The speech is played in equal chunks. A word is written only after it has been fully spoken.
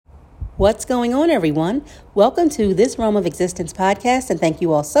What's going on, everyone? Welcome to This Realm of Existence podcast, and thank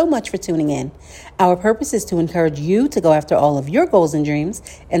you all so much for tuning in. Our purpose is to encourage you to go after all of your goals and dreams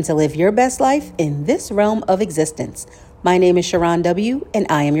and to live your best life in this realm of existence. My name is Sharon W., and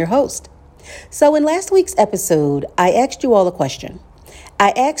I am your host. So in last week's episode, I asked you all a question.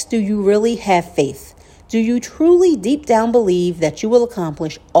 I asked, do you really have faith? Do you truly deep down believe that you will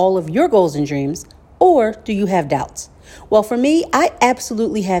accomplish all of your goals and dreams, or do you have doubts? Well, for me, I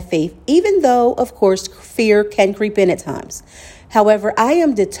absolutely have faith, even though, of course, fear can creep in at times. However, I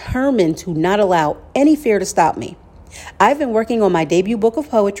am determined to not allow any fear to stop me. I've been working on my debut book of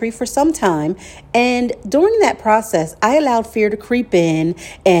poetry for some time, and during that process, I allowed fear to creep in,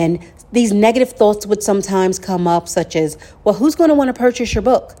 and these negative thoughts would sometimes come up, such as, well, who's going to want to purchase your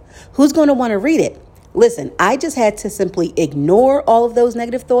book? Who's going to want to read it? Listen, I just had to simply ignore all of those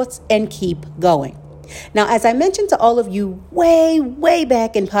negative thoughts and keep going. Now, as I mentioned to all of you way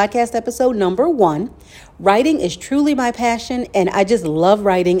back in podcast episode number 1, writing is truly my passion, and I just love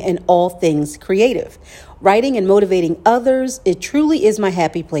writing and all things creative. Writing and motivating others, it truly is my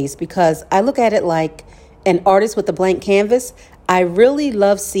happy place because I look at it like an artist with a blank canvas. I really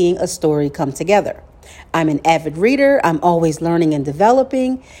love seeing a story come together. I'm an avid reader. I'm always learning and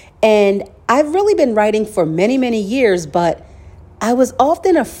developing, and I've really been writing for many years, but I was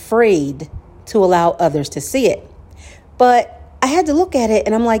often afraid to allow others to see it. But I had to look at it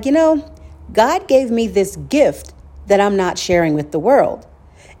and I'm like, God gave me this gift that I'm not sharing with the world.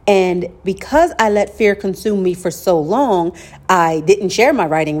 And because I let fear consume me for so long, I didn't share my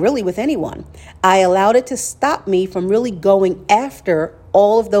writing really with anyone. I allowed it to stop me from really going after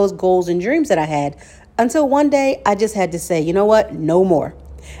all of those goals and dreams that I had until one day I just had to say, you know what? No more.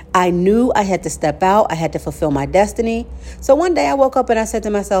 I knew I had to step out. I had to fulfill my destiny. So one day I woke up and I said to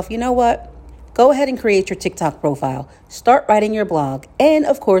myself, you know what? Go ahead and create your TikTok profile, start writing your blog, and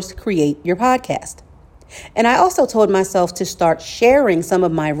of course, create your podcast. And I also told myself to start sharing some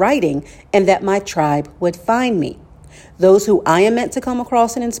of my writing and that my tribe would find me. Those who I am meant to come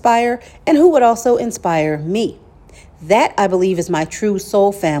across and inspire, and who would also inspire me. That, I believe, is my true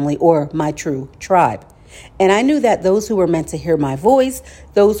soul family or my true tribe. And I knew that those who were meant to hear my voice,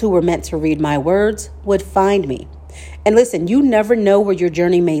 those who were meant to read my words, would find me. And listen, you never know where your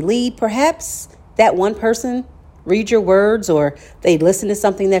journey may lead. Perhaps that one person read your words, or they listen to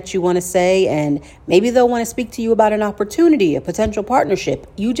something that you want to say, and maybe they'll want to speak to you about an opportunity, a potential partnership.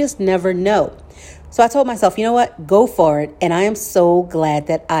 You just never know. So I told myself, you know what? Go for it. And I am so glad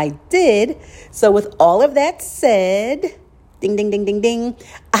that I did. So with all of that said, ding, ding, ding, ding, ding,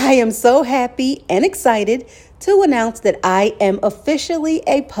 I am so happy and excited to announce that I am officially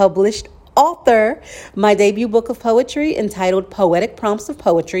a published author. My debut book of poetry, entitled Poetic Prompts of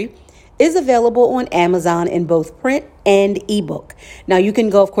Poetry, is available on Amazon in both print and ebook. Now, you can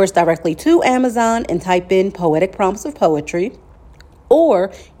go, of course, directly to Amazon and type in Poetic Prompts of Poetry,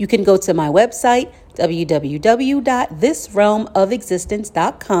 or you can go to my website,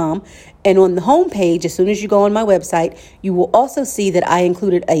 www.thisrealmofexistence.com. And on the homepage, as soon as you go on my website, you will also see that I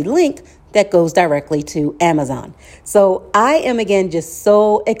included a link that goes directly to Amazon. So I am, again, just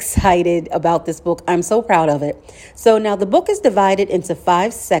so excited about this book. I'm so proud of it. So now the book is divided into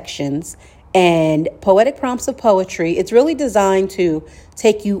 5 sections, and Poetic Prompts of Poetry, it's really designed to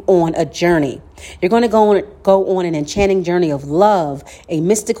take you on a journey. You're going to go on an enchanting journey of love, a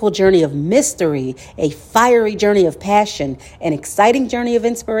mystical journey of mystery, a fiery journey of passion, an exciting journey of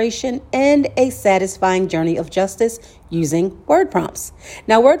inspiration, and a satisfying journey of justice using word prompts.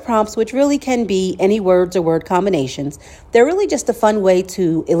 Now, word prompts, which really can be any words or word combinations, they're really just a fun way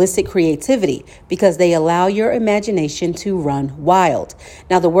to elicit creativity because they allow your imagination to run wild.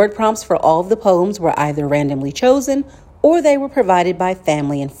 Now, the word prompts for all of the poems were either randomly chosen or they were provided by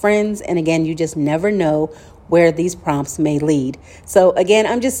family and friends. And again, you just never know where these prompts may lead. So again,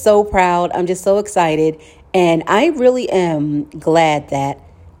 I'm just so proud. I'm just so excited. And I really am glad that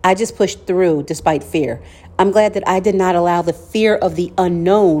I just pushed through despite fear. I'm glad that I did not allow the fear of the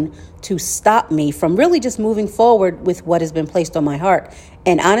unknown to stop me from really just moving forward with what has been placed on my heart.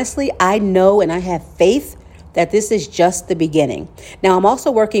 And honestly, I know and I have faith that this is just the beginning. Now, I'm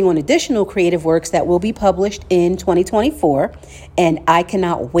also working on additional creative works that will be published in 2024, and I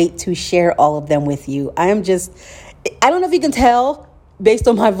cannot wait to share all of them with you. I don't know if you can tell based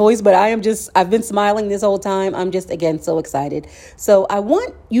on my voice, but I've been smiling this whole time. I'm just, again, so excited. So I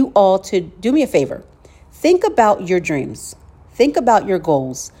want you all to do me a favor. Think about your dreams. Think about your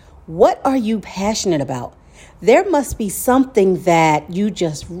goals. What are you passionate about? There must be something that you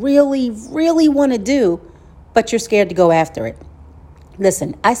just really want to do, but you're scared to go after it.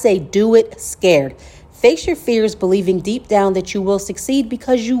 Listen, I say do it scared. Face your fears, believing deep down that you will succeed,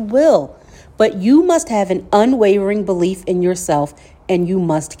 because you will. But you must have an unwavering belief in yourself, and you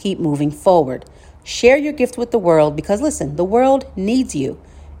must keep moving forward. Share your gift with the world, because listen, the world needs you.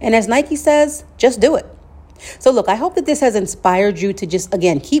 And as Nike says, just do it. So look, I hope that this has inspired you to just,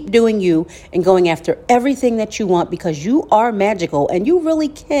 again, keep doing you and going after everything that you want, because you are magical and you really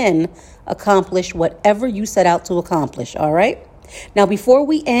can accomplish whatever you set out to accomplish. All right. Now, before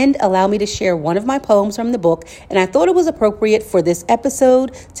we end, allow me to share one of my poems from the book. And I thought it was appropriate for this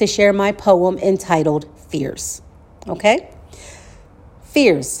episode to share my poem entitled Fears. Okay.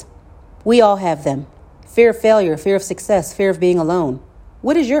 Fears. We all have them. Fear of failure, fear of success, fear of being alone.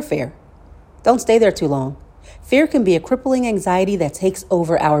 What is your fear? Don't stay there too long. Fear can be a crippling anxiety that takes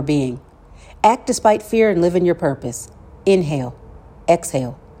over our being. Act despite fear and live in your purpose. Inhale,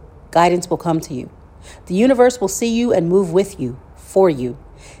 exhale. Guidance will come to you. The universe will see you and move with you, for you.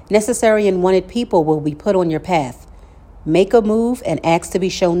 Necessary and wanted people will be put on your path. Make a move and ask to be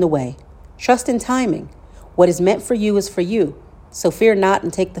shown the way. Trust in timing. What is meant for you is for you. So fear not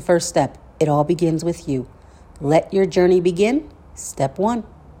and take the first step. It all begins with you. Let your journey begin. Step 1.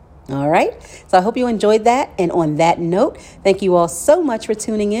 All right. So I hope you enjoyed that. And on that note, thank you all so much for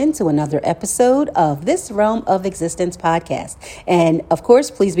tuning in to another episode of This Realm of Existence podcast. And of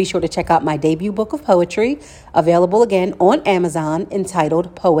course, please be sure to check out my debut book of poetry, available again on Amazon,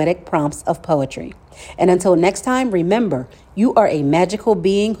 entitled Poetic Prompts of Poetry. And until next time, remember, you are a magical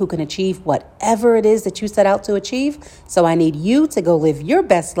being who can achieve whatever it is that you set out to achieve. So I need you to go live your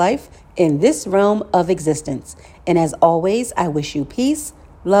best life in this realm of existence. And as always, I wish you peace,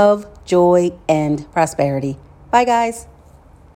 love, joy, and prosperity. Bye, guys.